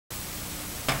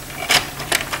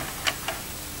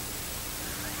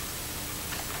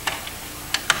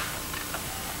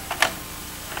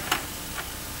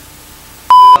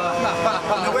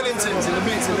boots, in the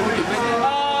boots.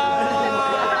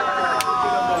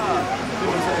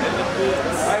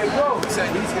 Hey bro,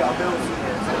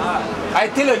 hey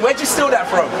Dylan, where'd you steal that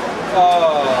from?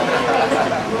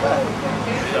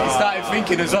 Started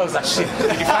thinking as well, I was like shit.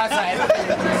 If I say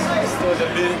stole the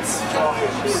boots.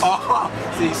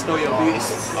 So you stole your boots.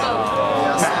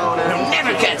 You'll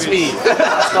never catch me.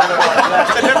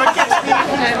 Never catch me.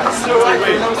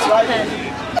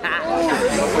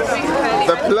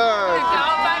 The plug.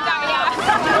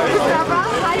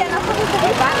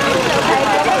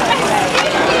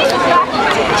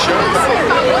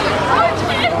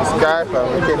 Sky fam,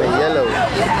 look at the yellow.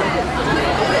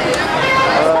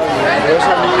 Where's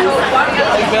your music?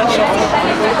 Vinch.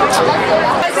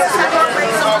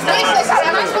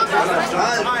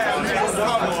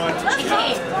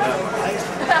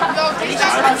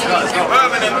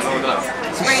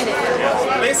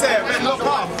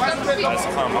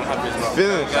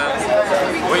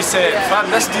 What you say? Fam,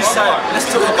 let's do something. Let's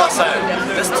talk about something.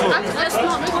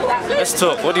 Let's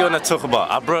talk. What do you want to talk about?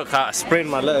 I broke out. I sprained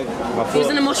my leg. Who's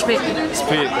in the mosh pit?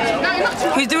 Speed.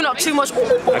 Who's doing up too much?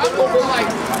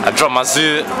 I dropped my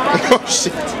zoo. Oh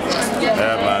shit.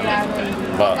 Yeah, man.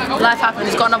 But Life happened.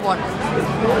 He's got another one.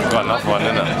 got enough one,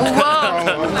 innit?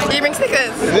 Whoa! Do you bring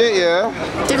stickers? Is it, yeah?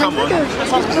 Do you bring stickers?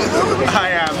 I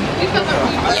am.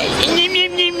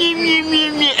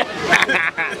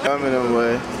 Birmingham,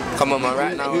 boy. Come on, man,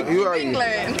 right now. Who are you?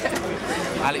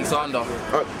 Alexander.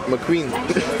 McQueen.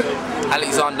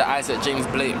 Alexander Isaac James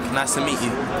Blake. Nice to meet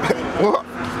you. What?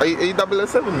 Are you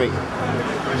 007, mate?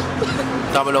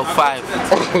 005.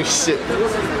 Oh shit.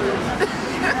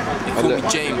 You call me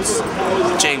James.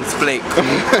 James Blake.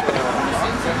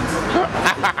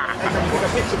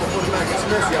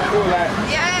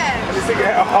 Yeah!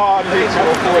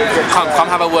 Come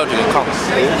have a word with me, come.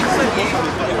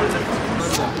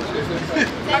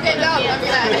 Okay, no,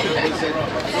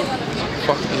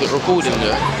 Fuck, is it recording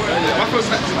there?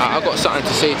 I've got something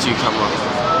to say to you, camera.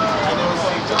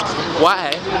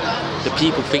 Why do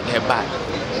people think they're bad?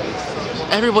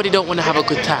 Everybody don't want to have a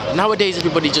good time. Nowadays,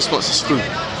 everybody just wants to screw.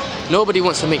 Nobody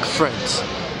wants to make friends.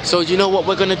 So do you know what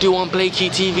we're gonna do on Blakie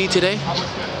TV today?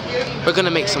 We're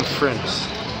gonna make some friends.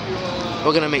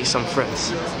 We're gonna make some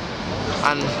friends.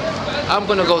 And I'm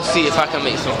gonna go see if I can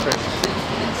make some friends.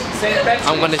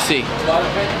 I'm gonna see.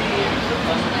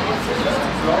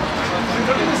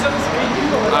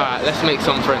 Alright, let's make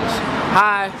some friends.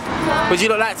 Hi, would you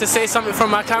like to say something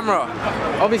from my camera?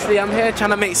 Obviously, I'm here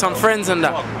trying to make some friends and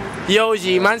that. Yo,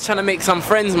 G, man's trying to make some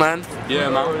friends, man. Yeah,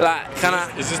 man. Like, can I?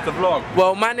 Is this the vlog?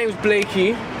 Well, my name's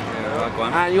Blakie.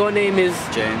 Yeah, and your name is?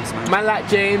 James, man. Man like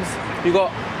James. You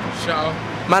got? Shao.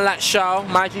 Man like Shao.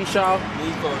 My G Shao.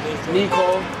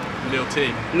 Nico. Lil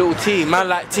T. Lil T. Man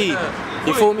like T.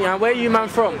 You feel me? And where are you, man,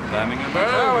 from? Birmingham.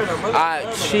 Alright,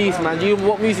 jeez, man.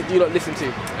 What music do you lot listen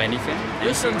to? Anything?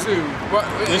 Listen to what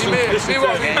we made.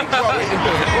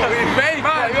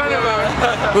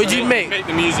 What do you make? Make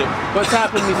the music. What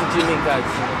type of music do you make, guys?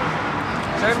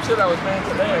 Same shit I was made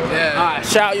today. Yeah. Alright,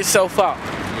 shout yourself out.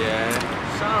 Yeah.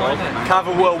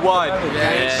 Cover worldwide.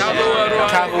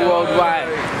 Cover worldwide.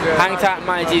 Hang tight,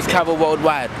 my G's, cover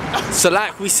worldwide. So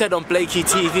like we said on Blakie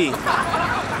TV,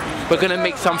 we're gonna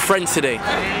make some friends today.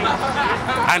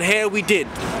 And here we did.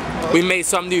 We made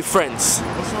some new friends.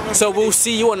 So we'll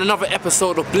see you on another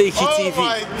episode of Blakie TV. Oh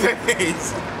my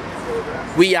days.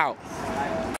 We out.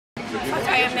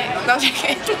 IMX. No,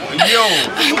 joking. Yo.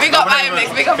 Big up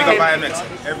IMX. Big up IMX.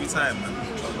 Every time, man.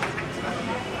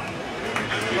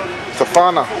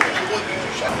 Safana.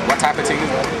 What type of thing is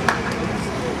that?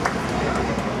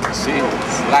 See,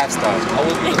 it's lifestyle.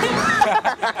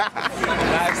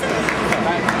 Lifestyle.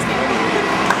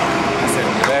 I said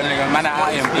Birmingham, man, I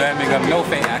am Birmingham, no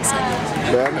fake accent.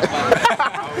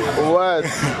 What?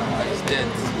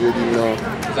 Really no.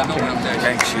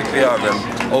 Thank you. We are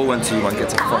 0-1-2-1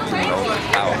 gets a fucking goal.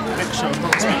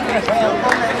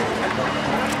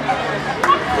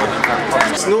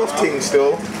 This North thing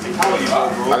still.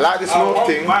 I like this North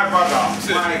thing.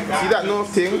 See that North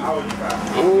thing?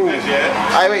 Ooh.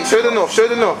 Aye, wait, show the North, show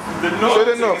the North. Show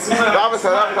the North. The other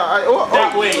side, that side.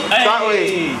 That way. That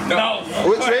way. No.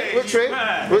 Which way? Which way?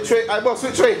 Which way? Aye, boss,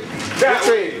 which way? Which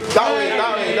way? That way,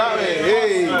 that way, that way.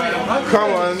 Hey.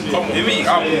 Come on.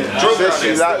 Says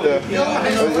she's out there.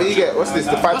 What do you get? What's this?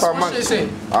 The £5 month?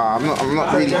 I'm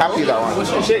not really happy with that one.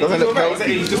 Doesn't look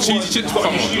healthy. The cheesy chips, come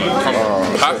on.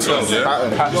 Pattern, yeah?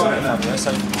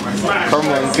 Come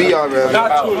on, BRM.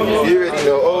 You already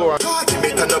know. Oh,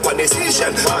 turn up on the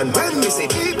station. And when we see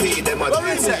PP, them a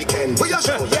dance weekend. We a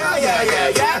show,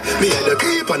 yeah. Me and the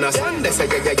creep on a Sunday, say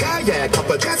yeah.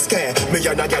 Couple jet scare, me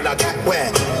and a girl a get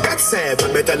where. That's say,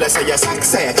 when me tell her say you're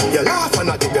sexy, you laugh and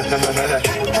I give you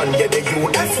and get the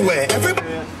UF where everybody.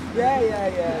 Yeah.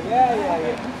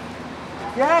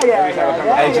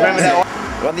 Hey, do you remember that one?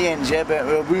 We're on the end, yeah, but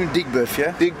we're in Digbeth,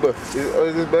 yeah? Digbeth.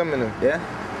 Is this Birmingham? Yeah?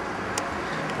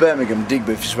 Birmingham,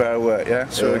 Digbeth is where I work, yeah?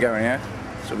 So we're going, yeah?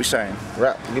 That's what we're saying.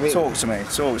 Rap, give me. Talk to me.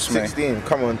 16,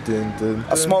 come on.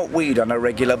 I smoke weed on a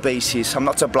regular basis. I'm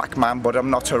not a black man, but I'm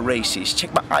not a racist.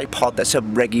 Check my iPod, that's a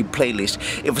reggae playlist.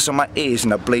 It was on my ears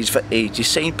and I blaze for ages.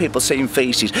 Same people, same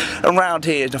faces. Around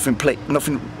here,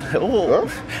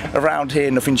 around here,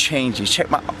 nothing changes.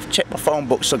 Check my phone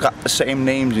books, I got the same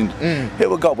names. And here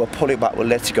we go, we'll pull it back, we'll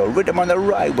let it go. Rhythm on the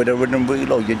right with a rhythm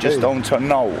reload. You just don't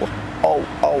know. Oh.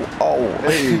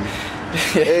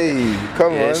 Hey,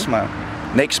 come on. Yes, man.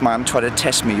 Next man try to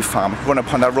test me, fam. Run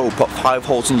up on that rope, put 5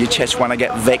 holes in your chest when I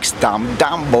get vexed.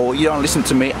 Damn boy, you don't listen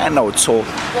to me. I know talk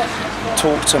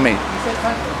to me.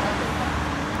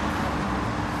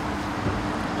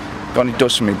 Got any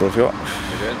dust for me, bro?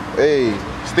 Hey,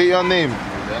 state your name.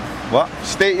 What?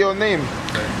 State your name.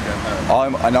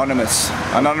 I'm anonymous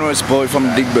boy from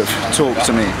Digbeth. Talk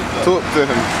to me. Talk to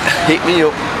him. Hit me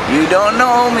up. You don't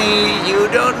know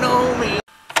me.